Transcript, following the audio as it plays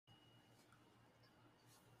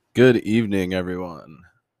Good evening, everyone.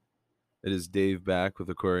 It is Dave back with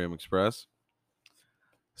Aquarium Express.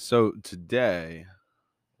 So today,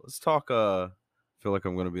 let's talk. I feel like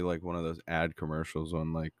I'm going to be like one of those ad commercials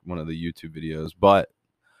on like one of the YouTube videos, but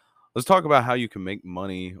let's talk about how you can make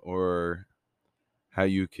money or how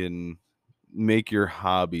you can make your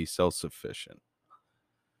hobby self-sufficient.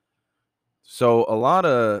 So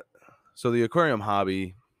the aquarium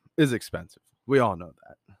hobby is expensive. We all know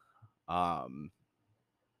that.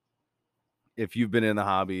 If you've been in the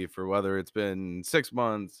hobby for whether it's been 6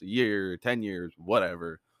 months, a year, 10 years,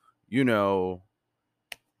 whatever, you know,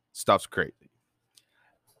 stuff's crazy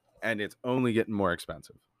and it's only getting more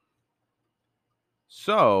expensive.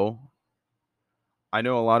 So I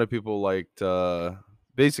know a lot of people like to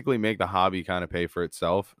basically make the hobby kind of pay for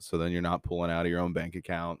itself. So then you're not pulling out of your own bank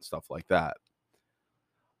account, stuff like that.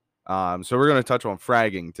 So we're going to touch on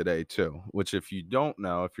fragging today too, which if you don't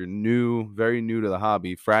know, if you're new, very new to the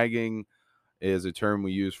hobby, fragging is a term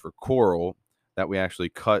we use for coral that we actually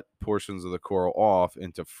cut portions of the coral off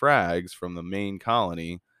into frags from the main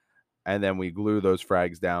colony, and then we glue those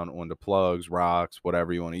frags down onto plugs, rocks,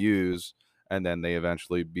 whatever you want to use, and then they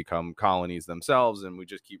eventually become colonies themselves, and we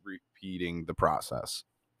just keep repeating the process.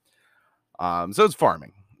 So it's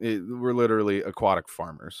farming. We're literally aquatic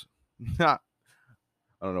farmers. I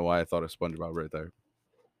don't know why I thought of SpongeBob right there.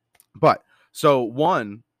 But so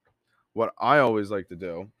what I always like to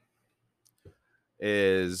do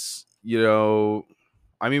is,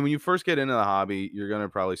 I mean, when you first get into the hobby, you're gonna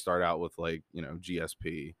probably start out with like,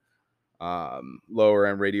 GSP, lower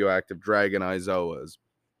end radioactive dragon izoas.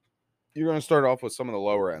 You're gonna start off with some of the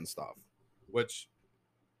lower end stuff, which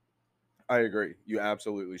I agree, you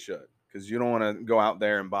absolutely should, because you don't want to go out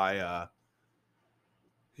there and buy a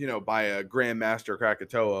Grandmaster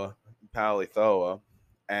Krakatoa Palithoa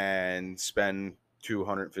and spend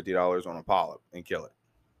 $250 on a polyp and kill it.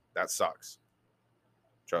 That sucks.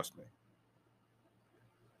 Trust me.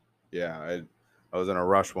 Yeah, I was in a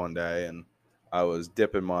rush one day and I was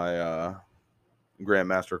dipping my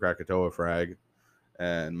Grandmaster Krakatoa frag,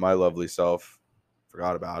 and my lovely self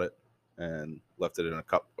forgot about it and left it in a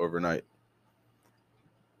cup overnight.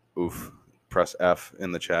 Oof. Press F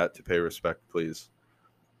in the chat to pay respect, please.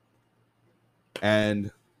 And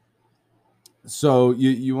so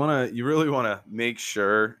you really wanna make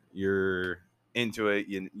sure you're into it.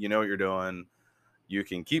 You know what you're doing. You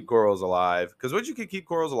can keep corals alive, because once you can keep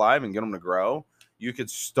corals alive and get them to grow, you could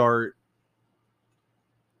start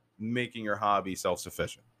making your hobby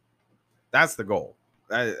self-sufficient. That's the goal.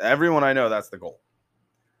 Everyone I know, that's the goal.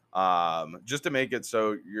 Just to make it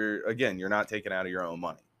so you're not taking out of your own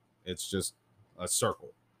money. It's just a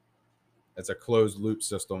circle. It's a closed loop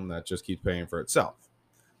system that just keeps paying for itself,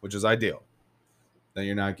 which is ideal. Then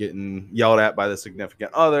you're not getting yelled at by the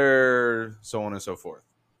significant other, so on and so forth.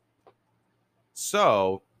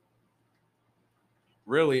 So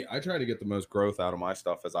really, I try to get the most growth out of my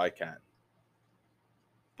stuff as I can.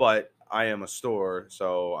 But I am a store,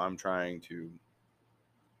 so I'm trying to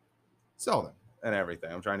sell them and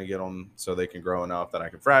everything. I'm trying to get them so they can grow enough that I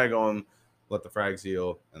can frag them, let the frags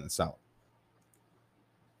heal, and then sell them.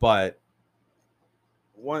 But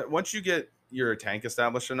once you get your tank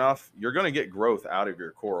established enough, you're going to get growth out of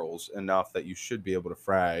your corals enough that you should be able to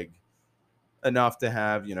frag enough to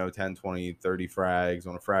have, 10, 20, 30 frags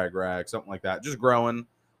on a frag rack, something like that, just growing.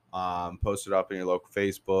 Post it up in your local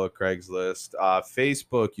Facebook, Craigslist.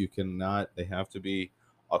 Facebook, you cannot, they have to be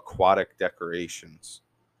aquatic decorations,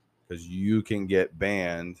 because you can get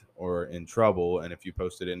banned or in trouble. And if you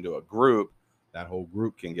post it into a group, that whole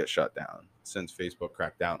group can get shut down since Facebook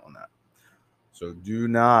cracked down on that. So do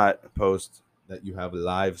not post that you have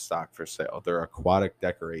livestock for sale. They're aquatic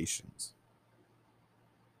decorations.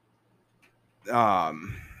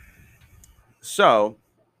 Um, so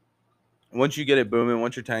once you get it booming,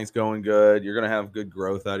 once your tank's going good, you're gonna have good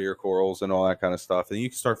growth out of your corals and all that kind of stuff, and you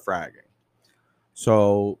can start fragging.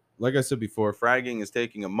 So, like I said before, fragging is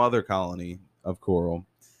taking a mother colony of coral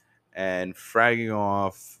and fragging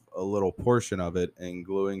off a little portion of it and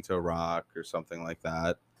gluing to a rock or something like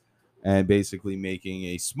that, and basically making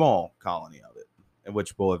a small colony of it, and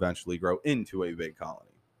which will eventually grow into a big colony.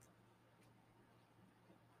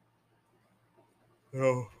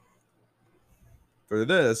 Oh. For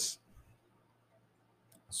this,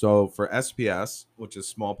 so for SPS, which is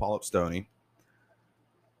small polyp stony,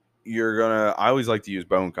 I always like to use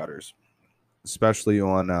bone cutters, especially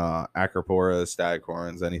on Acropora,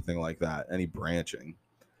 staghorns, anything like that, any branching.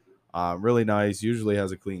 Really nice, usually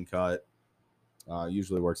has a clean cut,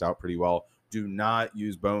 usually works out pretty well. Do not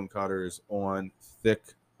use bone cutters on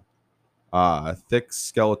thick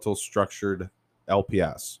skeletal structured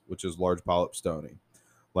LPS, which is large polyp stony.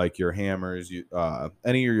 like your hammers,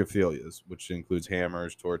 any of your Euphyllias, which includes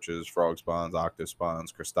hammers, torches, frog spawns, octo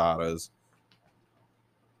spawns, cristatas.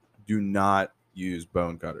 Do not use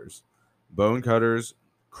bone cutters. Bone cutters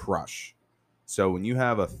crush. So when you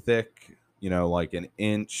have a thick, like an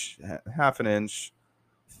inch, half an inch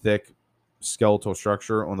thick skeletal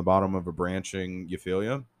structure on the bottom of a branching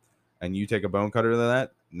Euphyllia, and you take a bone cutter to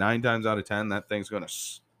that, 9 times out of 10, that thing's going to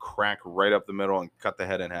crack right up the middle and cut the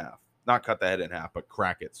head in half. Not cut the head in half, but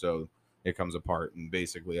crack it so it comes apart. And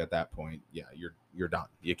basically at that point, yeah, you're done.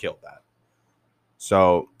 You killed that.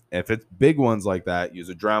 So if it's big ones like that, use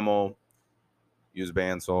a Dremel, use a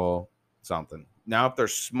bandsaw, something. Now, if they're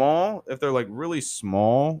small, if they're like really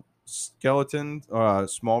small skeleton,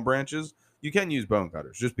 small branches, you can use bone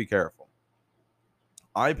cutters. Just be careful.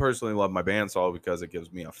 I personally love my bandsaw because it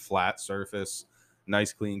gives me a flat surface,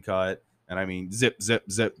 nice clean cut, and I mean zip, zip,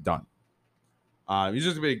 zip, done. You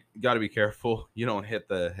just got to be careful. You don't hit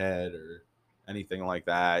the head or anything like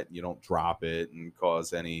that. You don't drop it and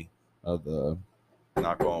cause any of the,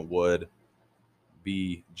 knock on wood,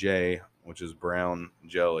 BJ, which is brown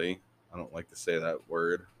jelly. I don't like to say that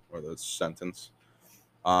word or the sentence.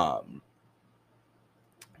 But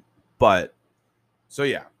so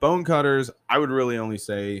yeah, bone cutters, I would really only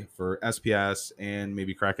say for SPS and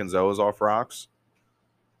maybe cracking Zoas off rocks.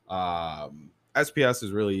 SPS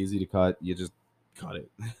is really easy to cut. You just cut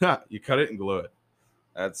it. You cut it and glue it.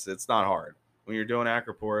 It's not hard. When you're doing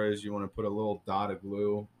acroporas, you want to put a little dot of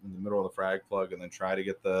glue in the middle of the frag plug and then try to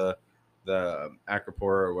get the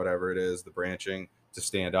acropora or whatever it is, the branching, to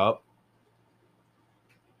stand up.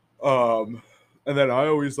 And then I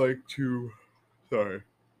always like to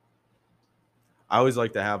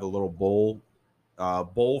have a little bowl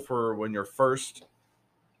for when you're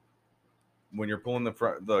pulling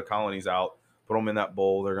the colonies out. Put them in that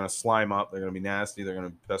bowl. They're going to slime up. They're going to be nasty. They're going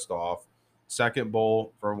to be pissed off. Second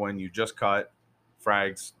bowl for when you just cut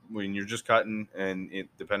frags, when you're just cutting, and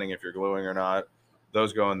depending if you're gluing or not,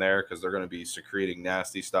 those go in there because they're going to be secreting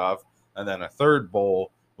nasty stuff. And then a third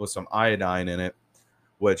bowl with some iodine in it,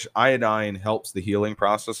 which iodine helps the healing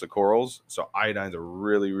process of corals. So iodine's a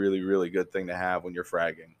really, really, really good thing to have when you're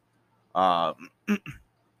fragging.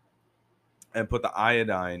 And put the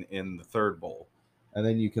iodine in the third bowl. And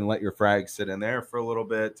then you can let your frag sit in there for a little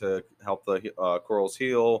bit to help the corals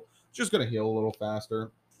heal. It's just going to heal a little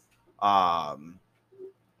faster. And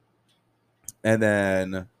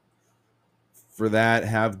then for that,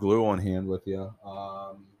 have glue on hand with you.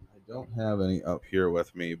 I don't have any up here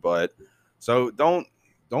with me, but so don't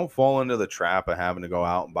fall into the trap of having to go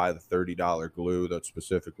out and buy the $30 glue that's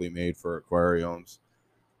specifically made for aquariums.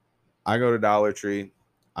 I go to Dollar Tree.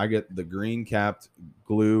 I get the green capped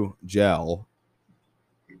glue gel,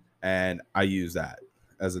 and I use that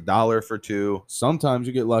as $1 for 2. Sometimes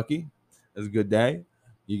you get lucky. It's a good day.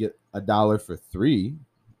 You get $1 for 3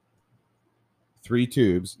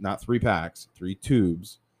 tubes, not 3 packs, 3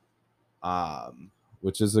 tubes,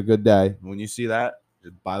 which is a good day. When you see that,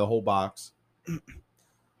 just buy the whole box.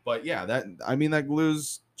 But yeah, that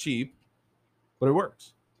glue's cheap, but it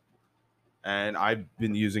works. And I've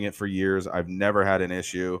been using it for years. I've never had an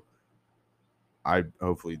issue. I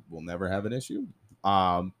hopefully will never have an issue.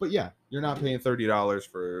 But yeah, you're not paying $30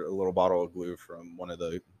 for a little bottle of glue from one of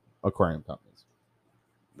the aquarium companies.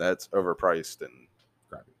 That's overpriced and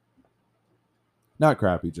crappy. Not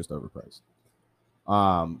crappy, just overpriced.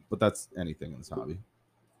 But that's anything in this hobby.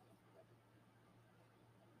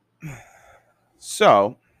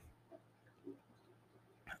 So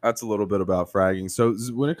that's a little bit about fragging. So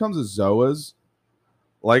when it comes to Zoas,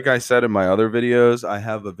 like I said in my other videos, I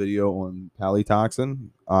have a video on Palitoxin,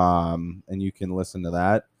 and you can listen to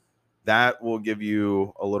that. That will give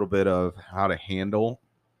you a little bit of how to handle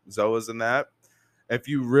Zoas in that. If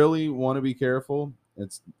you really want to be careful,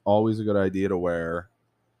 it's always a good idea to wear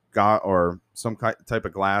some type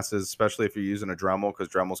of glasses, especially if you're using a Dremel, because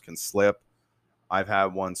Dremels can slip. I've had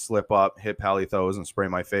one slip up, hit Palithos, and spray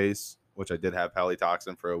my face, which I did have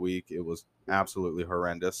Palitoxin for a week. It was absolutely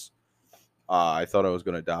horrendous. I thought I was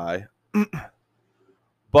going to die.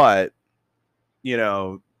 But,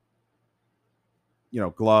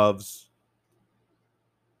 gloves,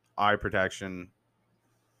 eye protection,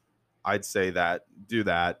 I'd say that do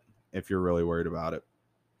that if you're really worried about it.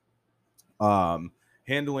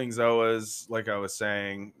 Handling Zoas, like I was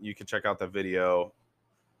saying, you can check out the video.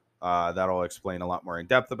 That'll explain a lot more in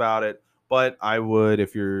depth about it. But I would,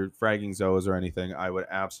 if you're fragging Zoas or anything, I would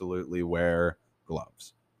absolutely wear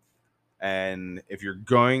gloves. And if you're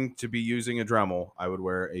going to be using a Dremel, I would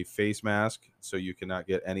wear a face mask so you cannot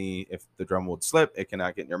get if the Dremel would slip, it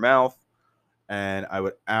cannot get in your mouth. And I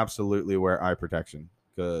would absolutely wear eye protection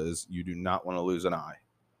because you do not want to lose an eye.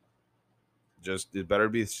 Just it better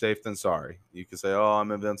be safe than sorry. You can say, "Oh,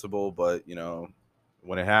 I'm invincible," but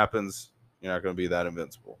when it happens, you're not going to be that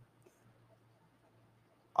invincible.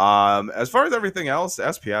 As far as everything else,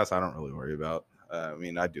 SPS, I don't really worry about. I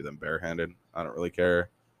mean, I do them barehanded. I don't really care.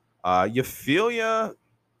 Euphilia,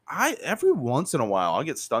 I every once in a while I'll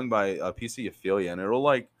get stung by a piece of Euphilia, and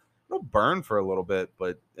it'll burn for a little bit,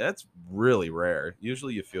 but that's really rare.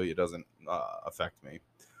 Usually Euphilia doesn't affect me.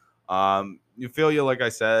 Euphilia, like I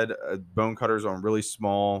said, bone cutters on really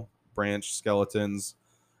small branch skeletons.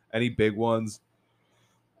 Any big ones,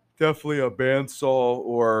 definitely a bandsaw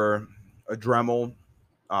or a Dremel.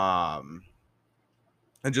 Um,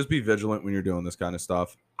 and just be vigilant when you're doing this kind of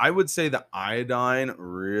stuff. I would say the iodine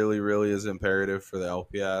really, really is imperative for the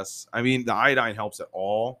LPS. I mean, the iodine helps at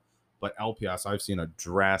all, but LPS, I've seen a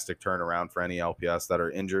drastic turnaround for any LPS that are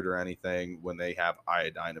injured or anything when they have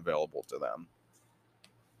iodine available to them.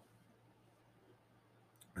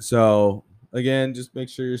 So again, just make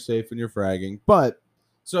sure you're safe when you're fragging. But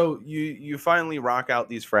so you finally rock out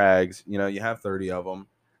these frags. You have 30 of them.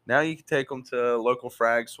 Now you can take them to local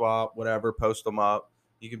frag swap, whatever, post them up.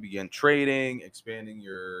 You can begin trading, expanding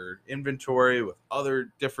your inventory with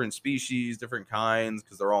other different species, different kinds,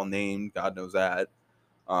 because they're all named. God knows that.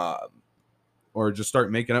 Or just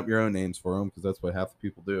start making up your own names for them, because that's what half the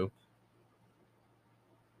people do.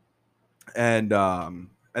 And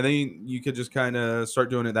then you could just kind of start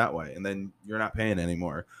doing it that way, and then you're not paying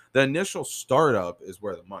anymore. The initial startup is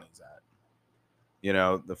where the money's at.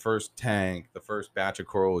 The first tank, the first batch of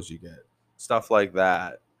corals you get, stuff like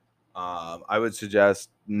that. I would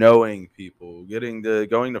suggest knowing people, going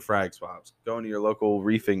to frag swaps, going to your local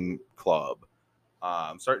reefing club,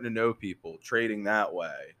 starting to know people, trading that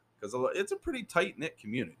way, because it's a pretty tight knit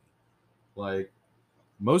community. Like,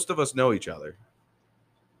 most of us know each other,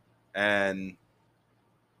 and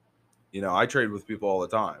I trade with people all the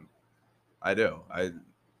time. I do. I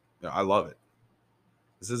love it.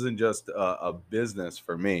 This isn't just a business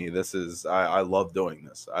for me. I love doing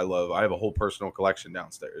this. I have a whole personal collection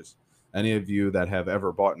downstairs. Any of you that have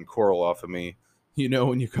ever bought in coral off of me,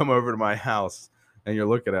 when you come over to my house and you're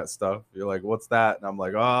looking at stuff, you're like, "What's that?" And I'm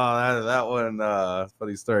like, "Oh, that one."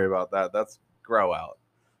 Funny story about that. That's grow out.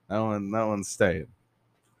 That one's staying.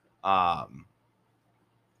 But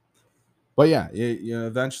yeah,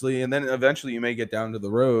 eventually, and then eventually you may get down to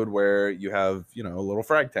the road where you have, a little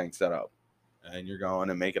frag tank set up, and you're going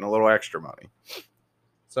and making a little extra money.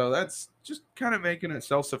 So that's just kind of making it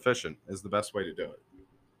self-sufficient is the best way to do it.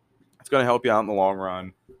 It's going to help you out in the long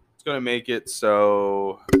run. It's going to make it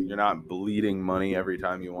so you're not bleeding money every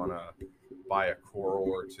time you want to buy a coral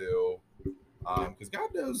or two. Because God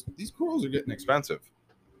knows these corals are getting expensive.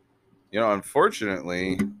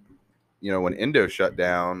 Unfortunately, when Indo shut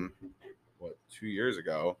down, 2 years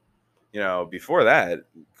ago, before that,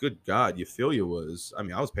 good God, Euphilia was, I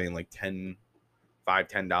was paying like $10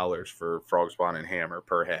 for frog spawn and hammer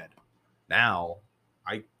per head. Now,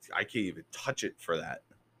 I can't even touch it for that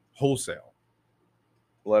wholesale,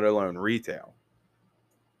 let alone retail.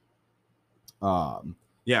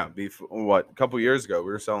 Yeah, a couple years ago,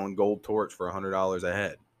 we were selling gold torch for $100 a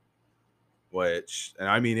head,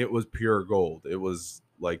 and it was pure gold. It was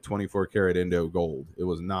like 24 karat Indo gold. It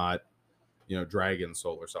was not, Dragon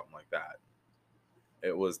Soul or something like that.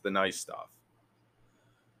 It was the nice stuff.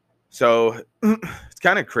 So it's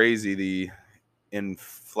kind of crazy, the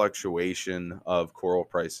fluctuation of coral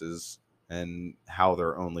prices and how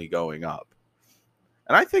they're only going up.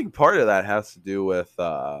 And I think part of that has to do with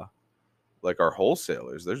like our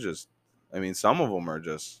wholesalers. They're just, some of them are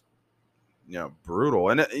just, brutal.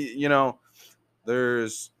 And, I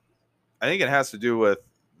think it has to do with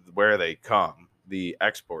where they come, the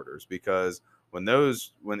exporters, because when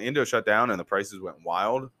Indo shut down and the prices went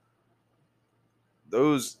wild,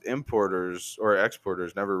 those importers or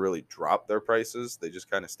exporters never really dropped their prices. They just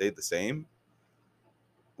kind of stayed the same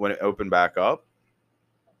when it opened back up.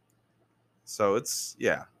 So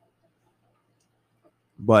yeah.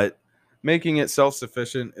 But making it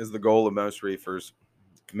self-sufficient is the goal of most reefers.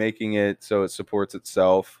 Making it so it supports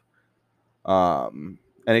itself. And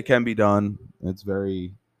it can be done. It's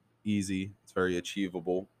very easy. It's very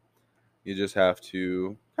achievable. You just have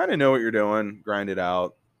to kind of know what you're doing, grind it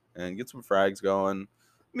out, and get some frags going.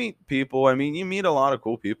 Meet people. You meet a lot of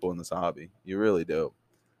cool people in this hobby. You really do.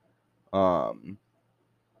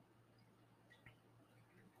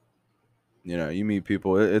 You meet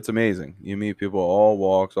people. It's amazing. You meet people all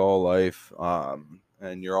walks, all life,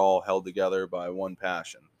 and you're all held together by one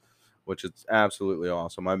passion, which is absolutely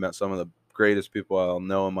awesome. I met some of the greatest people I'll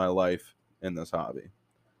know in my life in this hobby,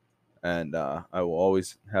 and I will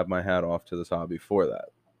always have my hat off to this hobby for that.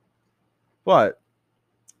 But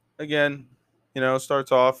again,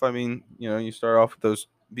 starts off. I mean, you start off with those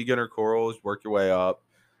beginner corals, work your way up,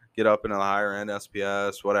 get up into the higher end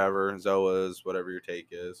SPS, whatever, Zoas, whatever your take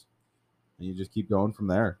is. And you just keep going from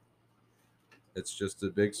there. It's just a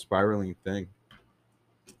big spiraling thing.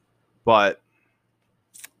 But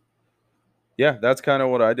yeah, that's kind of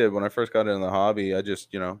what I did when I first got into the hobby. I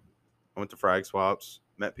just, I went to frag swaps,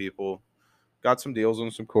 met people, got some deals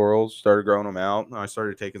on some corals, started growing them out. And I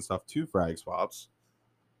started taking stuff to frag swaps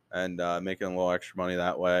and making a little extra money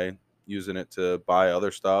that way, using it to buy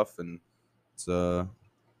other stuff. And it's a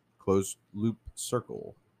closed loop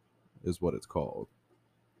circle is what it's called.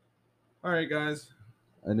 All right, guys.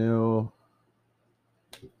 I know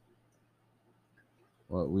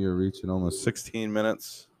we are reaching almost 16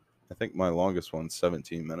 minutes. I think my longest one's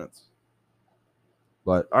 17 minutes.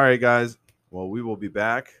 But all right, guys. Well, we will be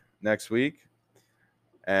back next week.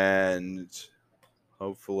 And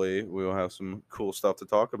hopefully we will have some cool stuff to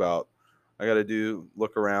talk about. I got to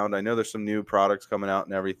look around. I know there's some new products coming out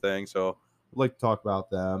and everything. So I'd like to talk about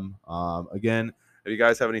them. Again, if you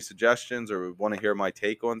guys have any suggestions or want to hear my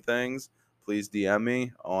take on things, please DM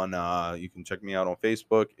me on, you can check me out on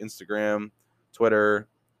Facebook, Instagram, Twitter,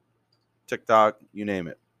 TikTok, you name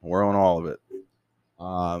it. We're on all of it.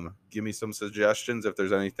 Give me some suggestions if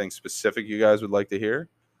there's anything specific you guys would like to hear.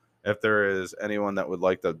 If there is anyone that would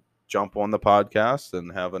like to jump on the podcast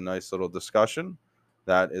and have a nice little discussion,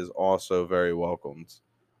 that is also very welcomed.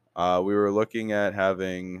 We were looking at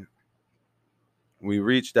we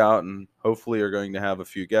reached out and hopefully are going to have a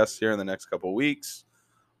few guests here in the next couple weeks,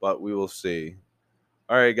 but we will see.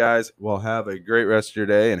 All right, guys. Well, have a great rest of your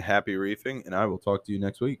day and happy reefing, and I will talk to you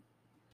next week.